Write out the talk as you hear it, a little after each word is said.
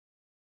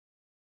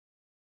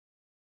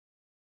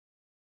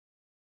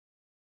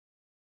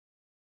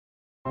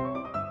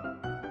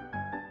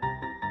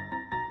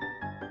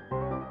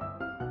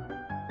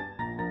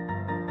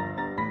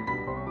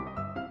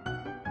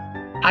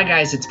Hi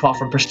guys, it's Paul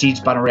from Prestige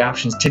Binary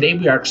Options. Today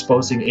we are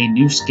exposing a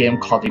new scam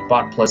called the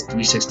BotPlus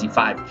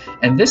 365,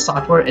 and this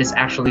software is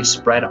actually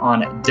spread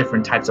on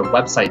different types of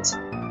websites.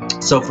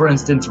 So for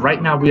instance,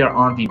 right now we are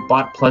on the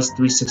BotPlus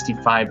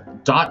 365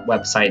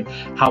 website.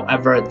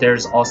 However,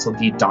 there's also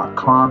the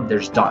 .com,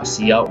 there's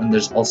 .co, and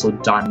there's also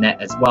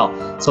 .net as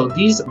well. So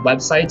these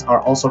websites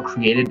are also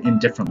created in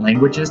different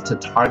languages to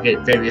target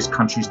various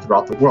countries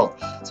throughout the world.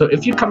 So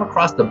if you come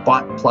across the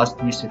BotPlus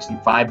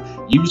 365,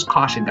 use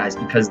caution guys,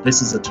 because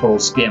this is a total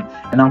scam.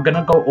 And I'm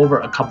gonna go over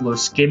a couple of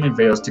scamming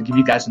videos to give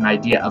you guys an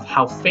idea of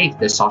how fake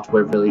this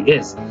software really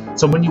is.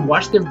 So when you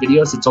watch their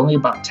videos, it's only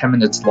about 10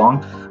 minutes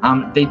long.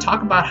 They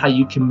talk about how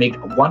you can make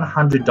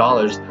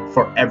 $100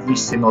 for every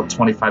single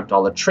 $25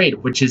 trade,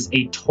 which is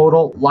a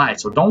total lie.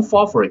 So don't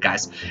fall for it,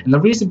 guys. And the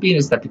reason being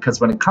is that because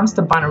when it comes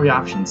to binary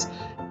options,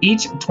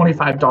 each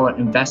 $25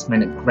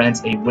 investment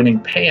grants a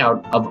winning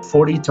payout of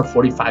 $40 to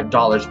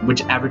 $45,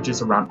 which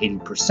averages around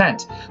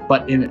 80%.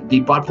 But in the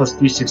BotPlus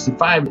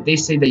 365, they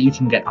say that you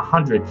can get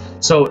 100.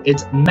 So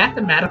it's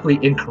mathematically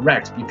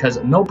incorrect because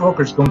no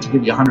broker is going to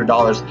give you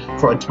 $100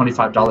 for a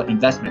 $25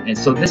 investment. And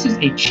so this is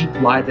a cheap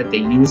lie that they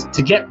use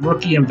to get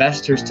rookie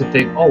investors to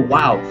think, oh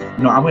wow,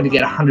 I'm going to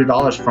get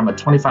 $100 from a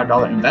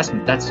 $25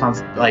 investment. That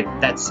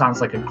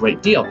sounds like a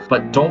great deal.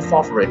 But don't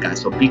fall for it,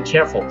 guys. So be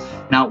careful.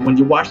 Now, when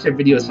you watch their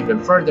videos even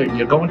further,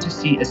 you're going to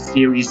see a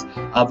series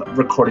of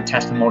recorded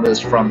testimonials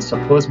from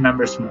supposed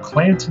members who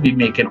claim to be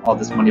making all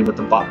this money with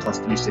the BotPlus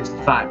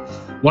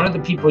 365. One of the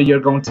people you're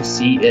going to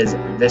see is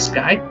this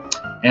guy,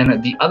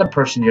 and the other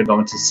person you're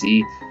going to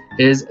see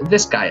is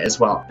this guy as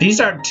well.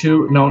 These are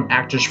two known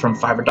actors from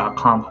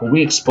Fiverr.com who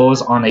we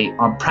expose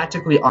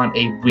practically on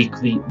a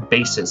weekly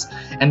basis.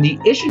 And the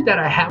issue that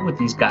I have with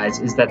these guys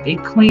is that they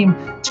claim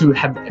to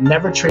have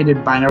never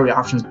traded binary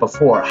options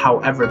before.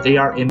 However, they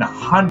are in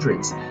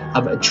hundreds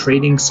of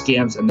trading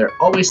scams and they're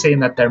always saying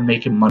that they're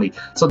making money.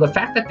 So the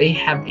fact that they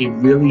have a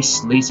really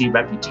sleazy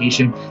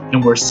reputation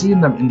and we're seeing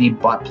them in the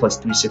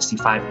BotPlus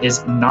 365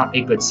 is not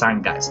a good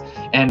sign, guys.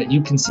 And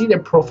you can see their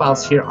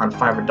profiles here on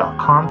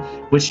Fiverr.com,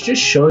 which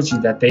just shows you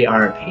that they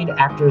are paid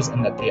actors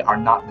and that they are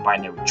not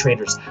binary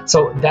traders.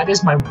 So that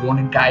is my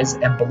warning, guys.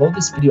 And below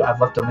this video, I've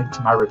left a link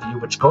to my review,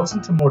 which goes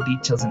into more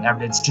details and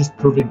evidence, just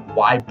proving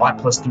why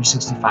BotPlus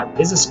 365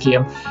 is a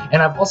scam. And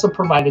I've also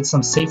provided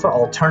some safer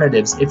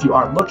alternatives if you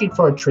are looking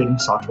for a trading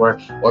software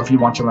or if you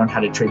want to learn how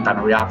to trade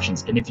binary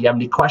options. And if you have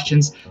any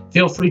questions,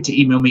 feel free to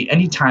email me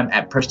anytime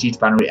at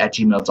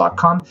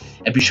prestigebinary@gmail.com.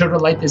 And be sure to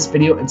like this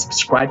video and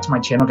subscribe to my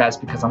channel, guys,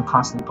 because I'm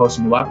constantly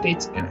posting new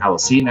updates, and I will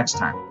see you next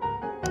time.